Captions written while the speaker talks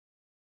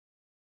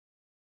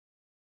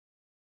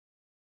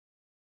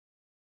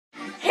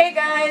Hey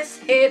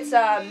guys, it's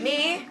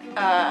me,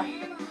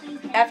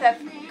 FF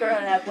girl,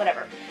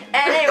 whatever.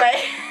 And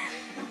anyway,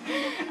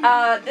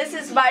 this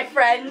is my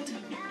friend,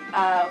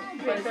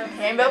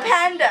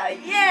 Rainbowpanda.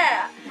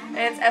 Yeah, and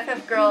it's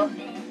FF girl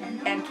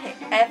and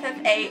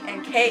FF8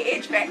 and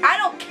KH Bang. I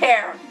don't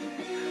care.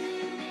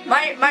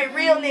 My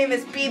real name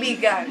is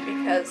BB Gun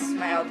because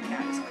my old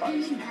account is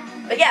closed.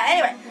 But yeah,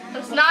 anyway.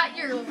 It's not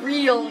your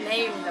real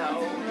name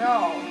though.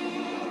 No.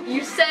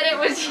 You said it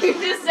was, you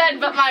just said,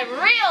 but my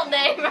real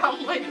name,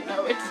 I'm like,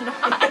 no, it's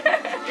not.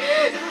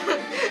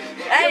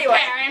 Anyway. Your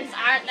parents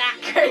aren't that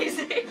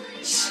crazy.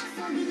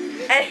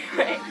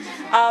 Anyway,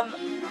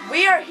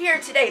 we are here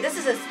today. This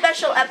is a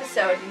special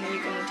episode, and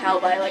you can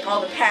tell by like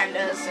all the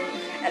pandas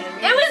and the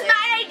music. It was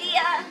my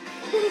idea.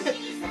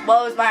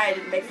 Well, it was my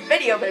idea to make the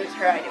video, but it was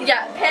her idea.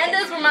 Yeah,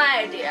 pandas were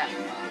my idea.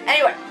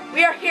 Anyway,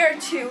 we are here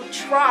to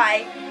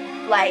try,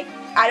 like,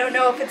 I don't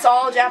know if it's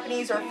all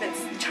Japanese or if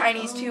it's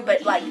Chinese too,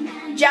 but like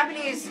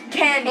Japanese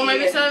candy. Well,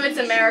 maybe some of it's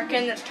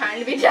American that's trying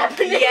to be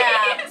Japanese.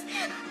 Yeah.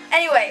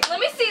 Anyway, let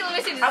me see.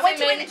 Does I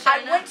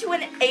I went to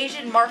an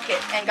Asian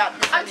market and got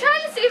this. I'm trying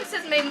to see if it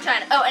says made in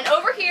China. Oh, and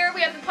over here we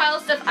have the pile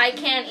of stuff I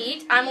can't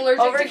eat. I'm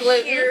allergic to gluten.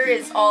 Over here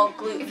is all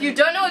gluten. If you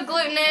don't know what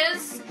gluten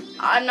is,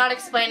 I'm not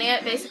explaining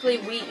it. Basically,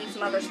 wheat and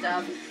some other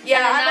stuff.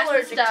 Yeah, I'm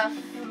allergic.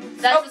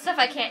 That's the stuff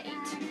I can't eat.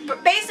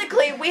 But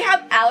basically, we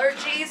have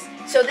allergies,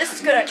 so this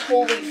is gonna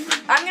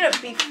I'm gonna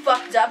be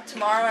fucked up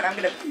tomorrow, and I'm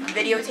gonna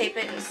videotape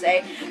it and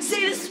say,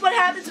 see, this is what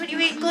happens when you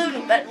eat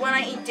gluten. But when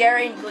I eat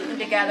dairy and gluten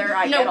together,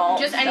 I get all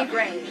just stuff. any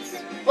grains.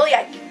 Well,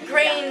 yeah,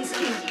 grains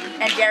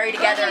and dairy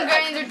together. Gluten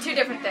and grains are two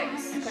different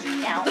things.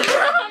 No,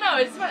 no,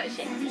 it's not a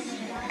shame.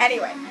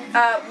 Anyway,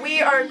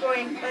 we are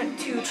going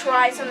to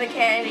try some of the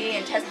candy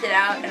and test it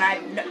out,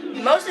 and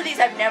most of these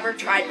I've never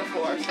tried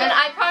before. So. And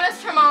I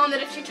promised her mom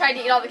that if she tried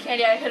to eat all the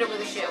candy, I'd hit her with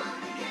a shoe.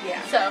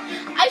 Yeah. So,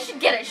 I should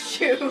get a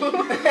shoe.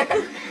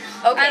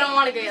 Okay. I don't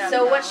want to get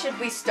So what should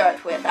we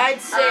start with? I'd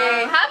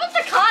say... how about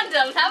the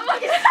condoms? How about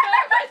we start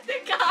with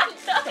the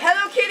condoms?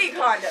 Hello Kitty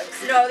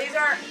condoms. No, these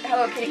aren't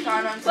Hello Kitty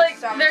condoms. Like,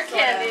 they're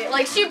candy.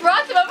 Like, she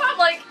brought them up, I'm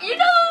like, you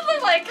know those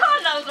are like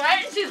condoms,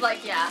 right? And she's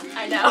like, yeah,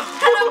 I know.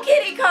 Hello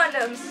Kitty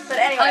condoms. But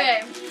anyway,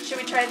 Okay. Should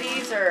we try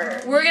these,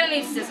 or... We're gonna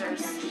need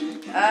scissors.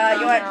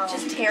 You want to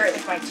just tear it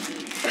with my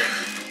teeth.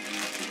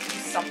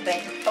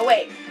 Something. Oh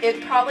wait,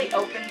 it probably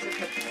opens at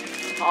the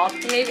top.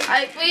 Maybe,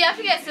 we have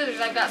to get scissors.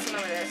 I've got some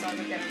over there, so I'm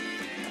okay.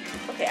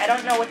 Okay, I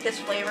don't know what this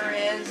flavor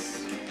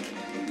is.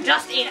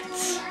 Just eat it.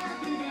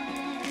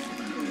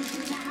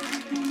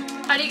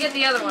 How do you get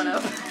the other one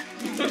open?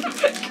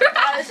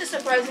 This is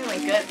surprisingly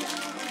good.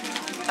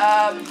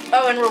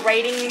 Oh, and we're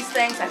rating these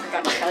things. I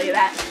forgot to tell you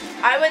that.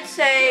 I would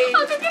say...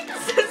 I'll go get the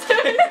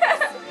scissors.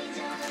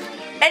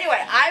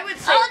 Anyway, I would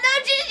say... Oh, no,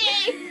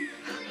 Gigi!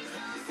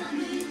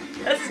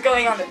 This is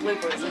going on the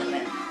bloopers, isn't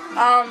it?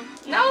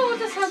 No,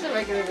 this has a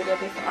regular video.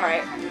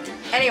 Alright.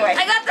 Anyway.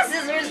 I got the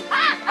scissors.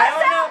 I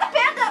don't know. The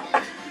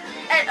panda.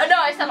 And, no,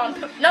 I stepped on...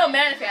 No,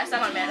 Manaphy. I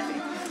stepped on Manaphy.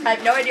 I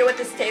have no idea what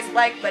this tastes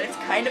like, but it's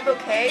kind of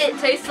okay. It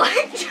tastes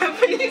like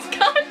Japanese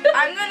condom.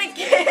 I'm gonna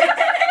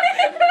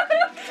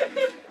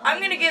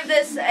give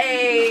this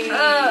a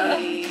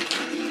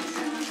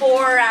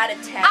 4 out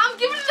of 10. I'm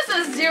giving this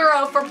a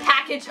 0 for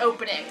package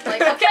opening.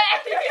 Like, okay?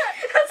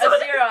 A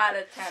 0 out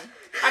of 10.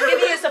 I'm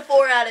giving this a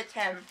 4 out of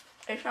 10.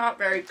 It's not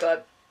very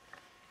good.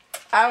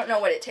 I don't know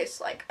what it tastes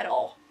like at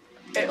all.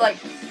 It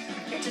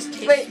just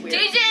tastes weird.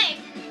 DJ!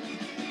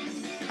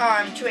 Oh,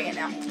 I'm chewing it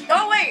now.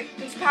 Oh wait,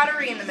 it's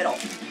powdery in the middle.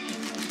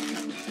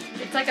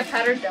 It's like a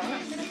powdered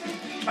donut.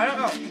 I don't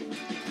know.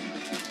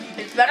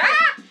 It's better.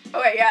 Ah!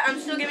 Oh wait, yeah, I'm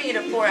still giving it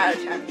a 4 out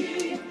of 10.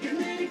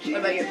 What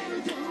about you?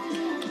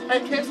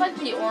 It tastes like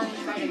the orange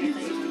vitamins.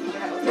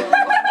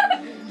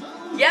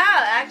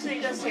 Yeah, it actually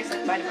does taste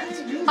like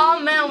vitamins. Oh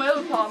man, we have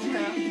a problem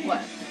here.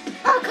 What?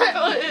 I can't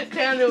eat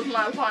candy with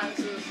my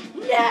appliances.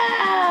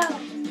 No!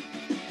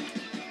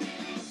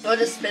 We'll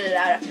just spit it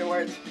out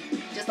afterwards.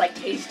 Just like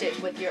taste it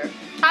with your...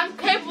 I'm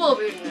capable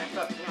of eating it,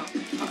 but no.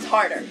 It's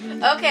harder.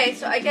 Okay,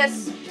 so I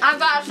guess... I've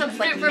got a substitute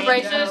like for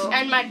braces,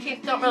 and my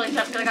teeth don't really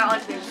touch because I got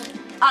like these.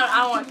 I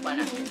don't want to explain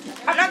it.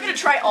 I'm not going to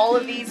try all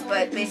of these,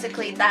 but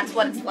basically that's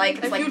what it's like.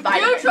 It's if like you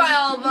vitamins. do try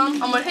all of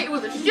them, I'm going to hit you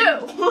with a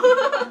shoe.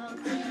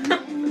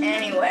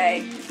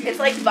 Anyway, it's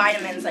like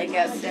vitamins, I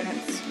guess, and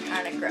it's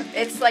kind of gross.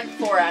 It's like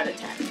 4 out of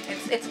 10.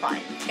 It's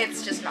fine.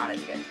 It's just not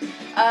as good.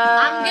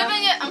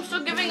 I'm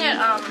still giving it,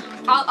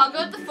 I'll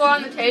go with the 4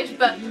 on the taste,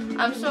 but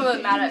I'm still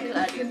really mad at it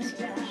because I did this.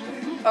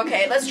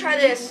 Okay, let's try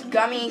this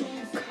gummy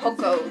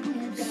cocoa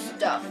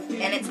stuff,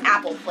 and it's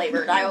apple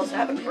flavored. I also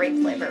have a grape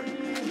flavor.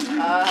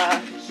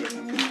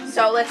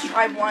 So let's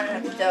try one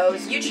of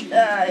those.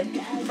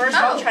 First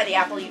I'll try the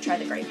apple, you try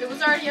the grape. It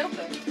was already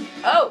open.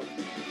 Oh!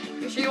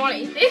 You sure you want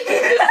to eat these?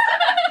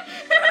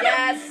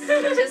 Yes,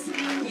 just,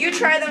 you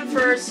try them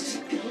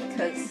first,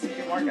 because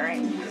you're more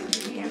daring.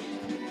 Yeah.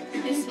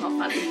 These smell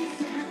funny.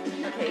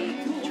 Okay,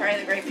 try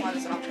the grape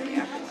ones, and I'll try the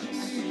apple ones.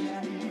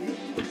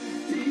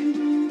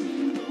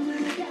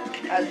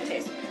 How does it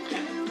taste?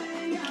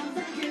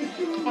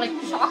 Like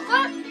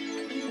chocolate?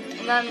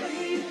 And then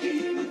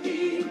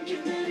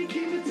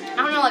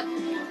don't know, like,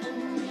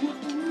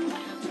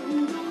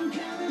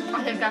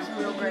 I think that's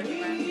real great.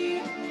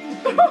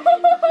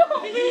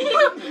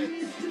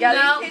 Yeah,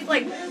 No. these taste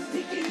like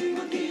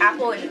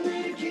apple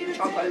and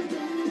chocolate.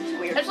 It's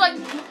weird. It's like,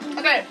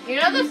 okay, you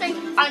know the thing,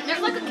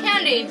 there's like a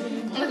candy,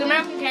 like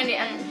American candy,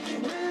 and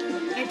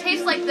it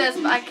tastes like this,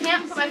 but I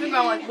can't put my finger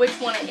on like which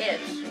one it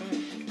is.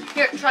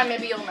 Here, try,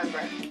 maybe you'll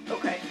remember.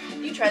 Okay,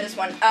 you try this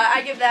one.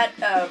 I give that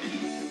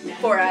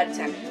 4 out of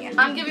 10. Yeah.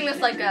 I'm giving this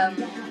like a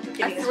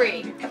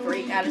 3. A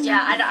 3 out of 10.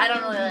 Yeah, I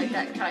don't really like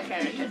that kind of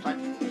candy taste like.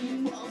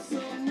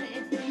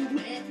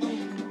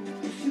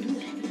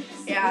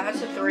 Yeah,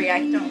 that's a 3. I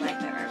don't like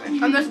that very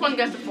much. And this one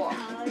gets a 4.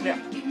 Yeah.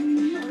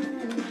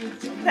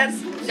 That's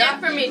Same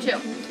for me too.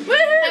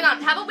 Hang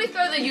on, how about we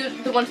throw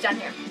the ones down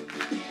here?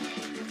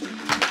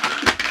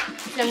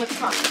 Same with the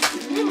Pocky.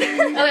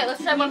 Okay,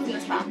 let's try one from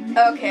this pile.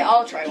 Okay,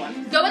 I'll try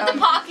one. Go with the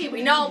Pocky.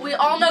 We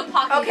all know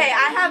Pocky. Okay,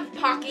 I have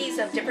Pockies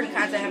of different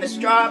kinds. I have a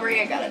strawberry,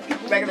 I got a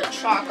regular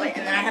chocolate,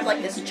 and then I have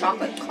like this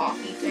chocolate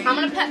coffee thing. I'm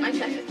gonna pet my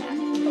cheshire cat.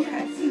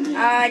 Okay.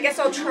 I guess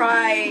I'll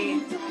try.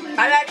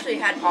 I've actually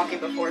had Pocky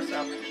before,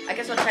 so I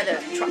guess I'll try the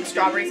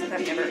strawberry since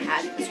I've never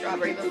had the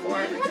strawberry before.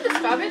 I had the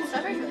strawberry. The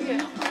strawberry's really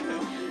good.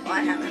 Well,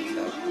 I haven't,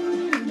 so.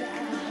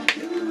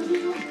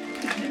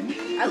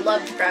 I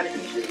love gravity.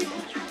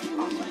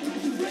 Awesome.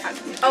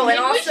 Oh, and Maybe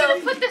also. we should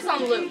have put this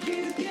on loop.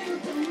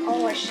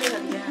 Oh, I should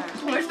have, yeah.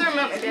 Where's the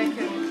remote? Maybe I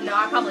can. No,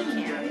 I probably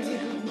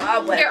can't.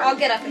 Whatever. Here, I'll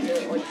get up and do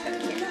it. What you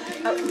said.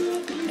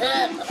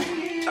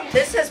 Oh.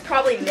 This has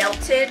probably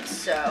melted,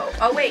 so.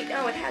 Oh, wait,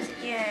 no, it hasn't.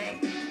 Yay.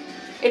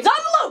 It's on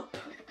the loop!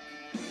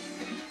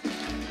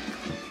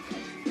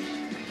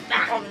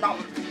 Oh, no.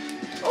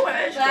 Oh,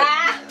 it is good.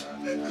 Ah.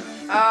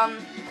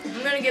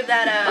 I'm gonna give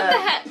that a. What the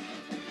heck?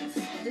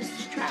 This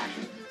is trash.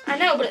 I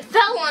know, but it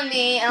fell on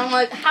me, and I'm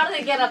like, how did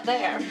it get up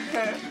there?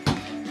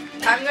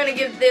 I'm gonna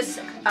give this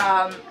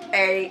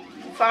a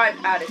 5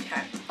 out of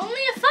 10. Only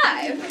a 5.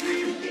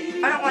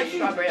 I don't like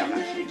strawberry that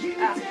much.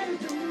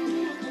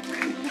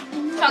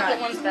 Chocolate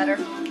Okay. one's better.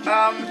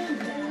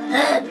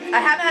 I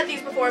haven't had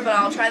these before, but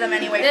I'll try them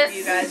anyway for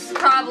you guys.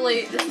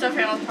 This stuffed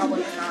animal's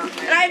probably not.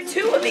 And I have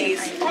 2 of these.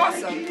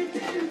 Awesome.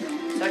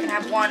 So I can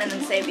have one and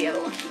then save the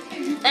other one.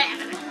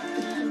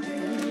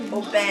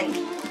 Open.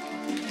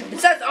 It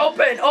says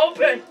open.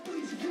 Open.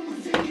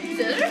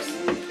 Scissors?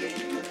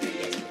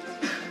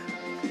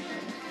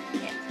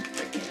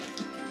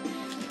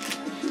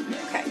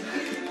 Okay.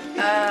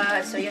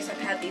 So yes, I've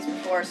had these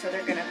before, so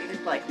they're gonna be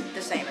like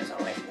the same as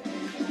always.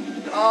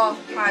 Oh,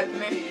 I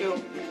missed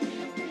you.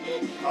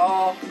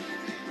 Oh.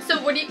 So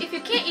if you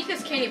can't eat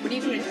this candy, what are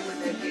you gonna do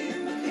with it?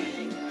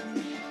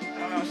 I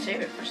don't know,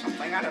 save it for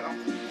something, I don't know.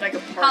 Like a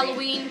party.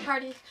 Halloween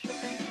party?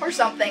 Or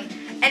something.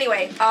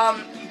 Anyway,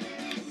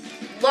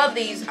 love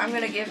these. I'm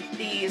gonna give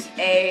these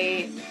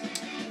a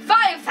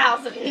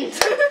 5,000!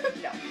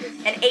 no,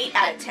 an 8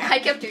 out of 10. I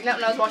kept doing that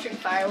when I was watching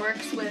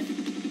fireworks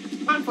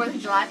on 4th of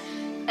July,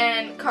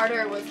 and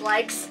Carter was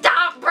like,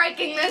 "Stop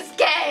breaking the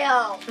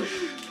scale!"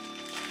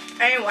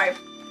 Anyway,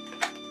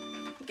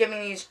 giving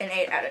these an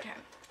 8 out of 10.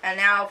 And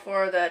now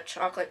for the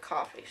chocolate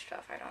coffee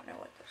stuff. I don't know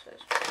what this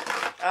is.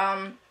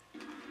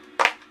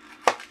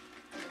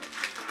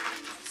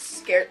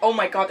 Scared. Oh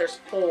my god, there's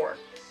 4.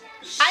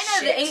 I know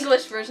Shit. the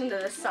English version to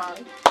this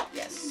song.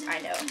 Yes, I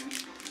know.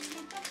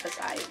 Because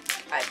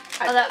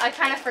Although I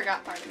kind of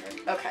forgot part of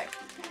it. Okay.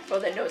 Well,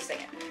 then don't sing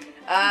it.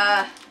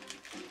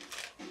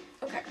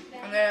 Okay.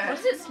 I'm gonna. What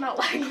does it smell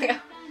like?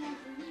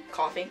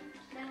 Coffee.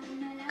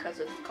 Because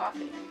it's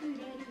coffee.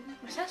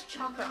 It says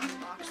chocolate on the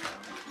box though.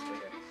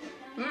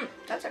 It's weird.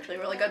 That's actually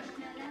really good.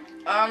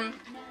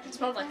 It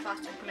smells like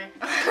plastic to me.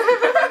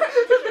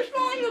 You're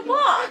smelling the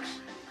box.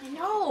 I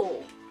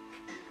know.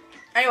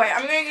 Anyway,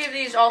 I'm gonna give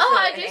these also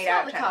I an do 8 smell out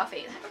of the 10.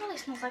 coffee. That really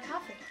smells like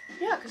coffee.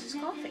 Yeah, because it's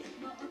coffee.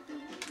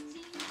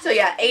 So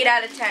yeah, 8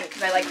 out of 10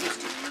 because I like these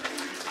 2.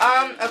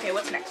 Okay,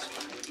 what's next?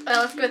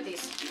 Let's go with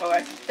these.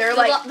 Okay. They're The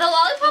like, the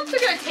lollipops are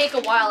gonna take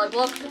a while. Like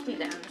we'll have to put them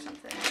down or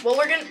something. well,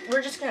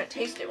 we're just gonna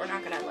taste it. We're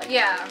not gonna like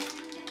Yeah.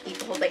 eat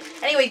the whole thing.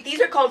 Anyway, these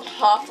are called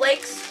Haw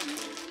Flakes.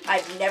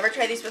 I've never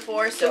tried these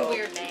before, It's so a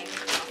weird name.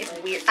 it's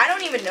weird. I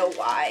don't even know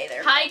why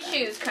they're. High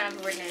Chew's kind of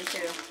a weird name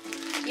too.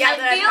 Yeah,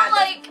 but I've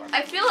had them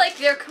I feel like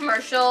their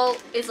commercial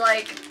is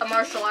like a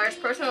martial arts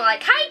person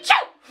like High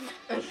Chew.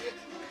 before.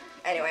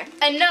 Anyway.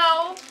 And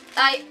no,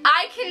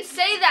 I can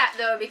say that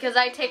though because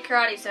I take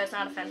karate, so it's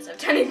not offensive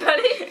to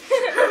anybody.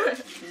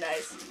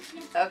 Nice.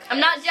 Okay. I'm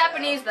not so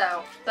Japanese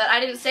though, but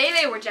I didn't say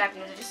they were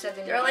Japanese. I just said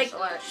they were They're like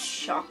martial arts.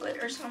 chocolate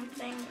or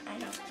something. I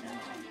don't know.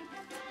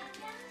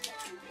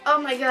 Oh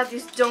my god,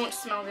 these don't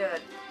smell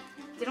good.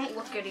 They don't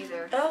look good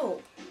either.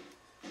 Oh.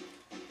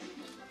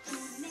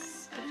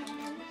 I don't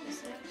know what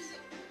this is.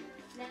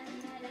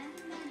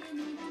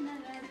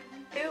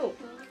 Ew.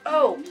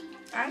 Oh.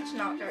 That's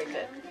not very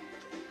good.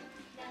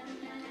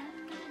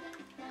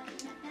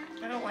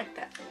 I don't like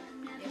that.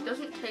 It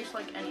doesn't taste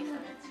like anything.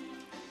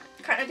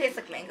 Kind of tastes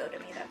like mango to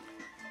me though.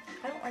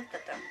 I don't like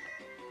that though.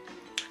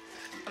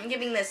 I'm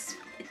giving this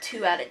a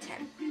 2 out of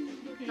 10.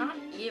 Not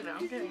even.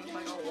 I'm giving this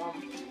like a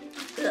 1.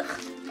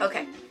 Ugh.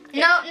 Okay.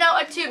 No,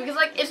 a 2 because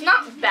like it's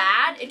not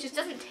bad. It just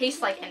doesn't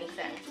taste like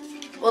anything.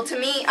 Well, to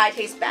me, I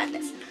taste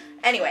badness.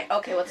 Anyway,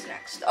 okay, what's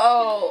next?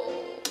 Oh.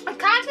 It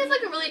kind of tastes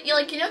like a really,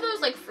 you know those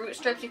like fruit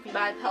strips you can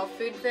buy at the health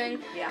food thing?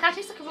 Yeah. Kind of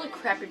tastes like a really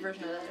crappy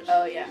version of those.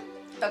 Oh, yeah.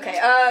 Okay,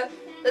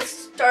 let's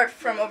start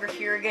from over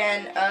here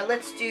again.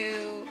 Let's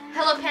do...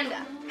 Hello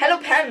Panda. Hello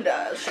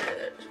Panda.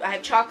 I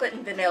have chocolate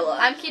and vanilla.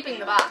 I'm keeping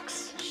the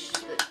box.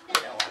 The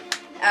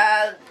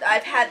vanilla.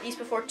 I've had these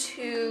before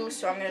too,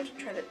 so I'm gonna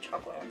try the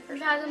chocolate one first.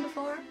 You've had them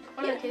before?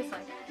 What do they taste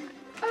like?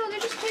 Oh, they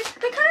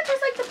kind of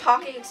taste like the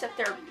Pocky, except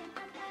they're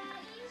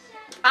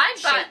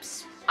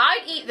shapes.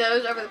 I'd eat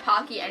those over the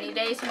Pocky any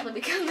day simply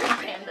because they're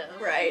pandas.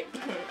 Right.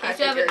 If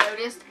you haven't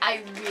noticed,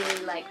 I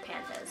really like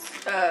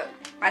pandas.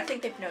 I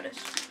think they've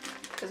noticed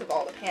because of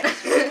all the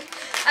pandas.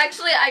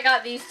 Actually, I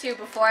got these two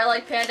before I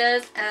liked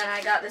pandas, and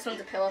I got this one's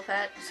a pillow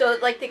pet. So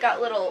like they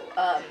got little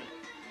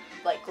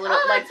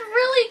Oh, that's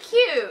really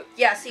cute.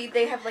 Yeah, see,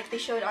 they have like they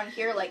show it on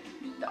here like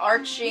the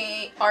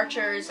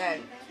archers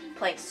and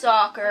playing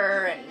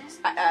soccer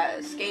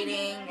and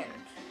skating and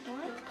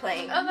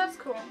playing. Oh, that's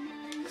cool.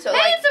 So hey,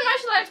 like, it's a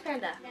martial arts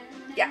panda.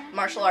 Yeah,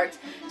 martial arts.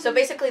 So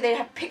basically, they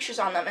have pictures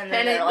on them, and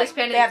then they're, like,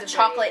 they have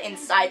chocolate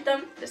inside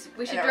them.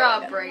 We should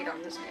draw a braid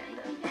on this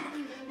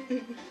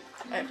panda.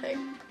 Okay.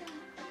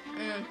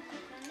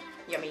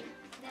 Yummy.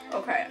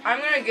 Okay,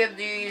 I'm gonna give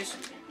these.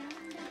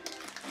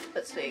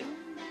 Let's see.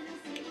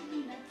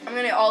 I'm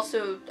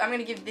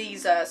gonna give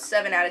these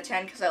 7 out of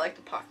 10 because I like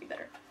the Pocky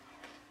better.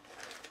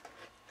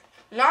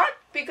 Not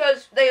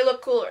because they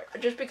look cooler,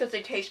 just because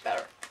they taste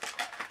better.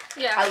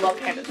 Yeah. I love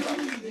pandas though.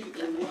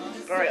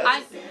 Alright.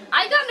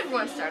 I got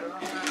everyone started on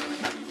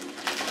that.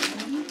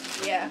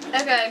 Yeah.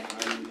 Okay.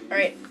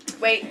 Alright.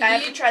 Wait, I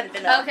have to try the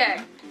vanilla.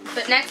 Okay.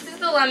 But next is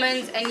the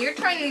lemons, and you're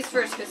trying these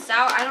first because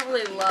sour. I don't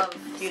really love.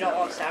 You don't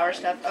want sour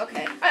stuff?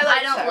 Okay.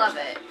 I don't love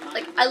it.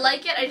 Like I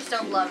like it, I just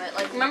don't love it.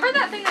 Like remember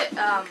that thing that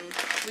that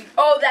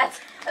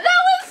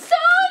was so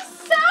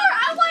sour.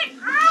 I'm like,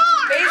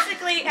 ah!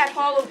 Basically at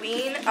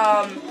Halloween,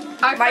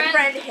 my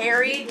friend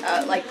Harry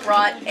like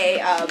brought a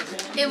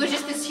it was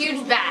just this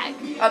huge bag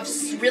of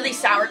really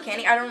sour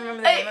candy. I don't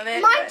remember the name of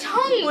it. My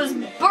tongue was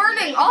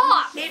burning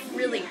off. It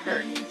really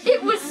hurt.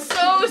 It was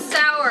so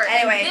sour.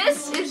 Anyway, and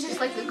this is just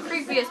like the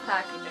creepiest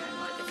packaging.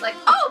 Like it's like,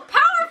 oh,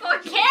 powerful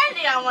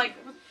candy. I'm like,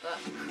 what the?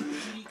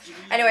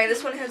 Anyway,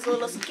 this one has a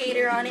little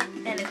skater on it,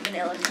 and it's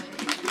vanilla.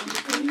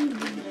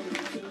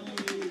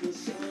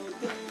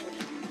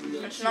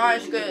 It's not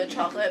as good as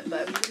chocolate,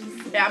 but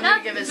yeah, I'm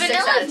gonna give it 6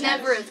 out of 10. Vanilla's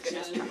never as good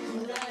as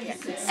chocolate. Yeah.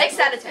 6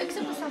 out of 10.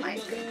 Except with some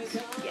ice cream.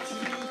 Yes.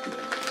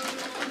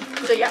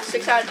 So yeah,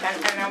 6 out of 10,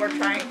 and now we're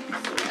trying.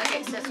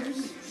 Okay,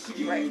 scissors.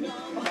 Right.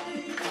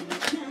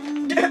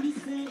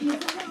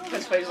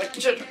 That's why he's like,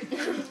 scissors.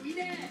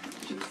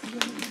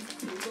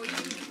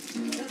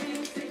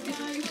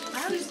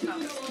 I always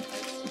smell it.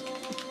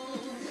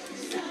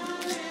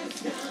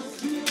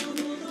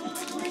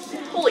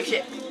 Holy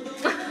shit.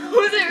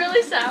 Was it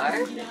really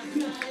sour?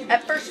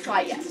 At first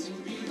try, yes.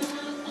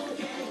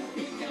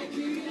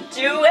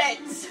 Do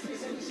it!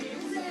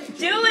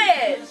 Do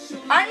it!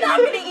 I'm not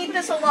gonna eat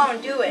this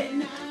alone, do it.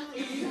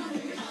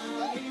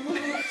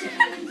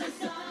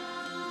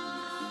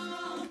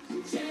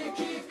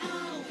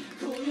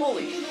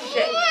 Holy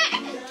shit.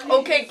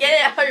 Okay, get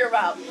it out of your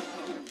mouth.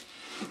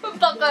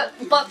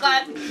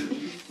 Bucket.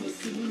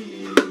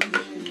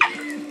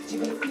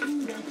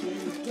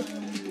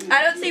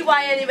 I don't see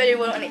why anybody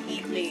would want to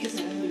eat these.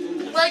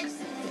 Like,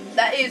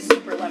 that is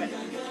super lemon.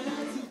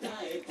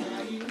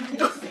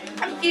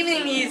 I'm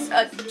giving these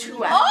a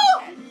 2 out of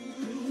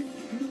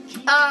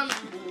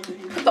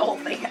 10. The whole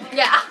thing.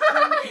 Yeah.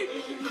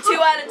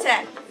 2 out of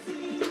 10.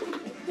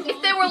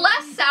 If they were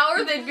less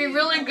sour, they'd be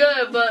really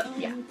good, but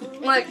yeah.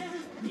 Like,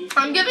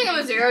 I'm giving them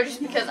a 0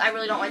 just because I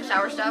really don't like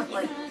sour stuff.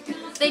 Like,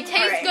 they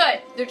taste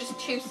good. They're just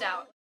too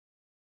sour.